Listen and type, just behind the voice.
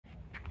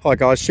Hi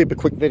guys, super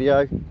quick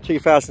video.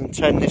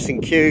 2010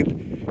 Nissan Cube,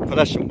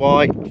 pearlescent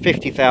white,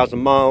 50,000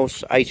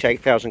 miles,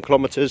 88,000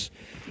 kilometres.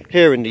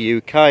 Here in the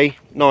UK,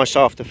 nice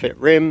afterfit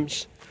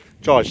rims,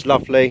 drives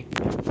lovely.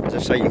 As I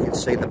say, you can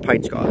see the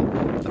paint's got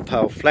a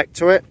pearl fleck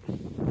to it.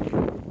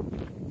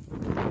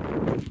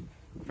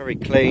 Very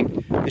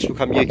clean. This will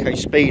come UK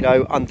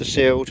Speedo,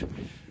 undersealed,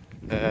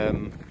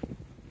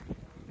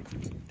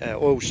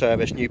 oil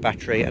service, new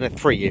battery and a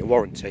 3-year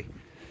warranty.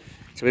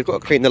 So we've got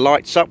to clean the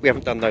lights up, we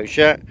haven't done those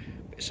yet.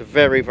 It's a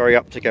very, very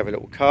up together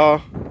little car.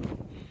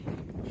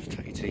 Just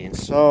take you to the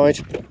inside.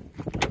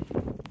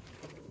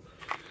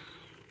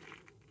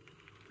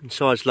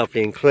 Inside's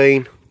lovely and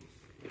clean.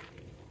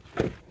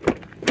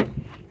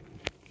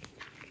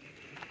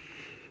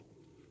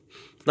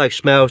 No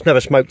smells, never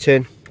smoked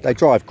in. They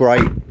drive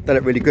great, they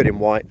look really good in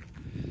white.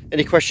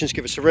 Any questions,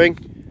 give us a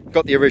ring.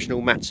 Got the original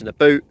mats in the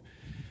boot.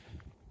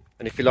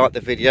 And if you like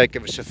the video,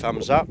 give us a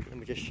thumbs up. Let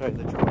me just show you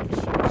the driver's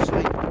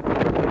seat.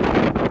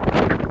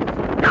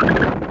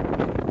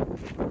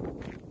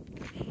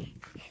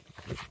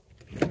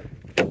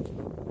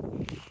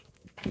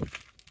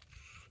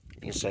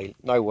 You can see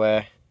no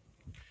wear,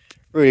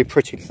 really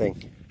pretty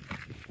thing.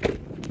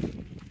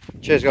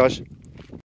 Cheers guys.